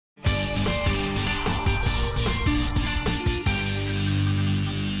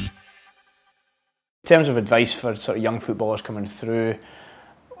terms of advice for sort of young footballers coming through,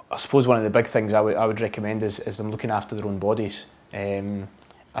 I suppose one of the big things I would recommend is them looking after their own bodies.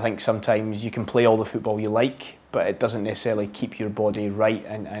 I think sometimes you can play all the football you like, but it doesn't necessarily keep your body right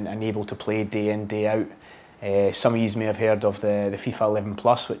and able to play day in, day out. Some of you may have heard of the FIFA 11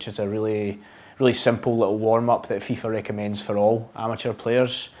 Plus, which is a really simple little warm-up that FIFA recommends for all amateur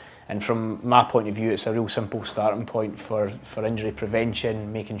players. And from my point of view, it's a real simple starting point for injury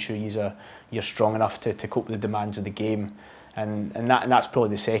prevention, making sure you're strong enough to cope with the demands of the game. And that's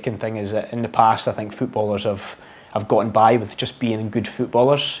probably the second thing, is that in the past I think footballers have gotten by with just being good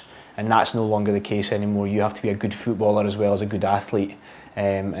footballers, and that's no longer the case anymore. You have to be a good footballer as well as a good athlete.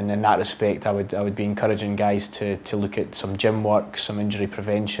 And in that respect, I would be encouraging guys to look at some gym work, some injury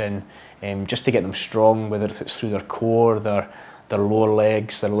prevention, just to get them strong, whether it's through their core, their lower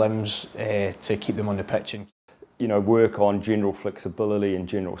legs, their limbs, to keep them on the pitch. And work on general flexibility and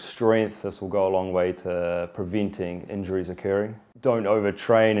general strength. This will go a long way to preventing injuries occurring. Don't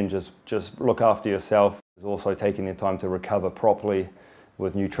overtrain and just look after yourself. Also taking the time to recover properly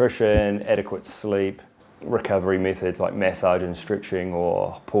with nutrition, adequate sleep, recovery methods like massage and stretching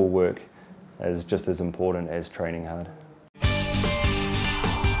or pull work is just as important as training hard.